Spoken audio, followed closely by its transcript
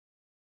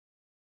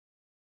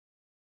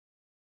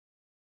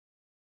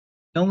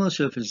Normal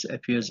surface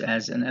appears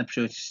as an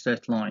absolute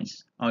straight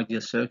lines, ideal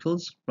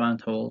circles,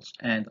 round holes,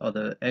 and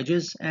other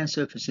edges, and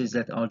surfaces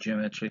that are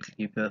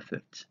geometrically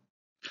perfect.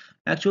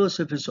 Actual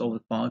surfaces of the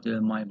part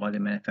determined by the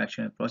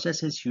manufacturing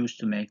processes used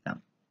to make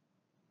them.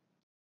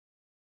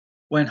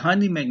 When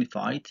highly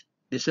magnified,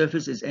 the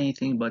surface is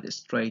anything but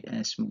straight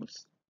and smooth.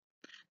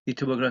 The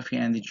topography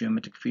and the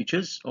geometric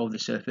features of the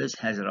surface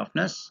has a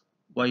roughness,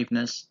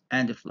 waviness,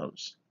 and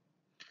flows.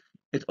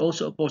 It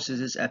also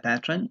possesses a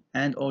pattern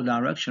and or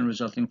direction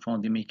resulting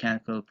from the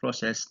mechanical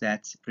process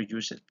that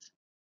produces it.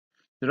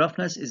 The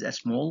roughness is a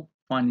small,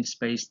 finely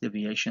spaced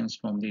deviations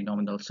from the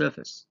nominal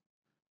surface.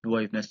 The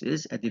waviness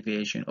is a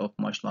deviation of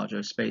much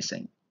larger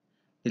spacing.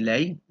 The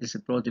lay is a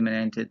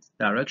predominant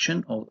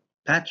direction or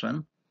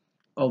pattern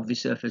of the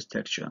surface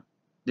texture.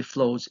 The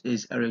flows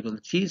is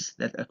irregularities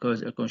that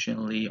occurs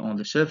occasionally on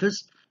the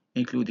surface,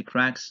 including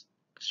cracks,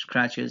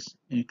 scratches,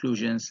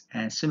 inclusions,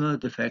 and similar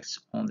defects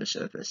on the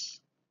surface.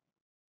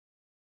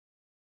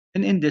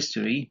 In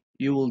industry,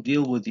 you will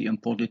deal with the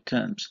imported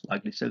terms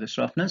like the surface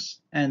roughness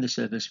and the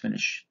surface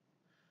finish,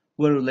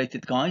 where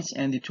related guides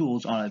and the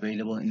tools are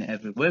available in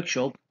every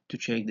workshop to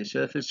check the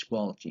surface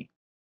quality.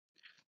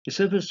 The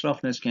surface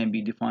roughness can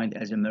be defined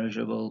as a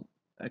measurable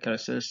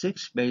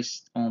characteristics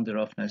based on the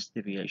roughness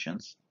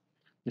deviations.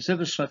 The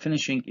surface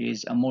finishing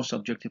is a more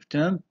subjective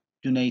term,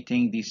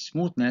 denoting the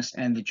smoothness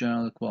and the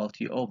general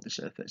quality of the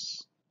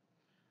surface.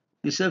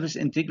 The surface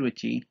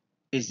integrity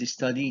is the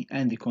study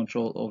and the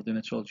control of the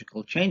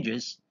metrological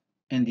changes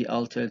in the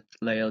altered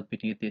layer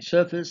beneath the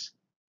surface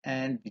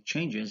and the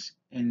changes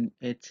in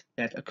it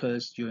that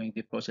occurs during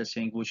the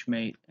processing which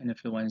may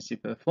influence the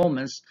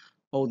performance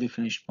of the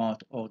finished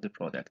part of the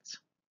product.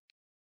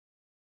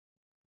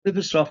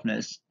 Surface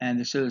roughness and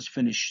the surface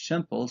finish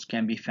samples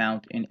can be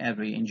found in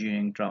every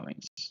engineering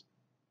drawings.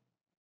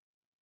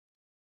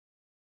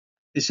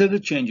 The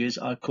surface changes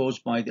are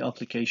caused by the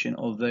application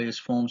of various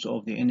forms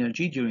of the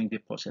energy during the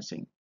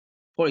processing.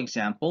 For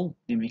example,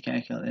 the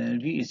mechanical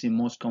energy is the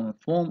most common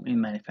form in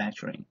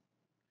manufacturing.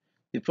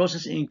 The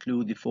process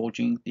includes the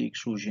forging, the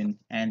extrusion,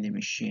 and the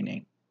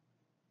machining.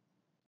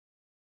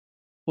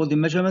 For the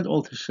measurement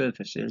of the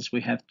surfaces,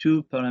 we have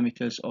two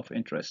parameters of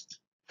interest.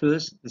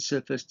 First, the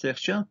surface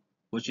texture,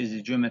 which is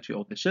the geometry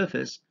of the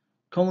surface,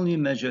 commonly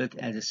measured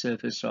as the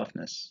surface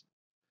roughness.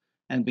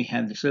 And we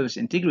have the surface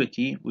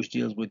integrity, which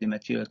deals with the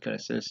material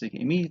characteristic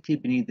immediately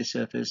beneath the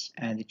surface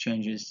and the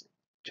changes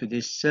to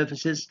these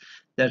surfaces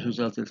that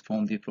resulted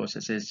from the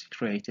processes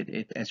created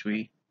it, as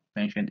we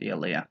mentioned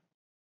earlier.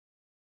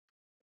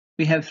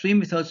 We have three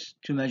methods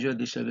to measure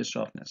the surface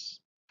roughness.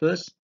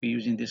 First, we're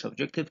using the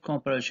subjective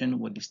comparison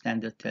with the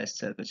standard test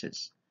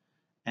surfaces.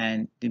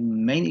 And the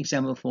main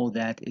example for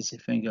that is the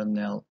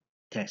fingernail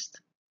test.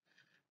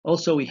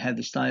 Also, we have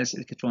the stylus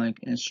electronic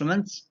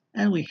instruments,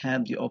 and we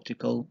have the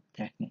optical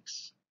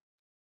techniques.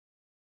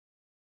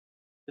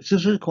 The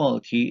surface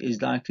quality is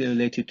directly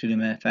related to the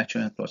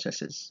manufacturing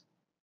processes,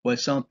 where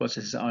some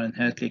processes are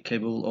inherently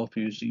capable of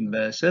producing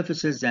better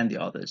surfaces than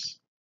the others.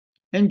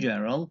 In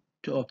general,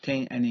 to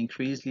obtain an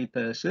increasingly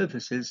better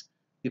surfaces,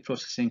 the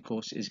processing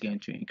cost is going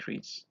to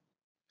increase.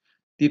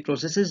 The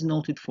processes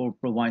noted for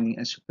providing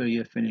a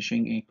superior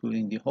finishing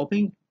including the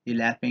hopping, the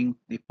lapping,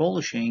 the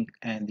polishing,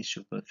 and the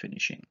super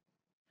finishing.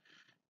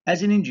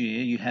 As an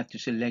engineer, you have to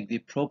select the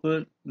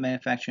proper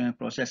manufacturing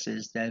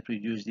processes that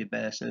produce the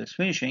better surface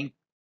finishing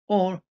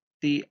or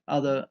the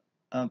other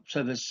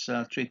surface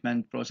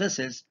treatment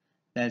processes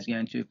that's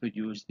going to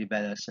produce the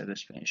better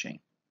surface finishing.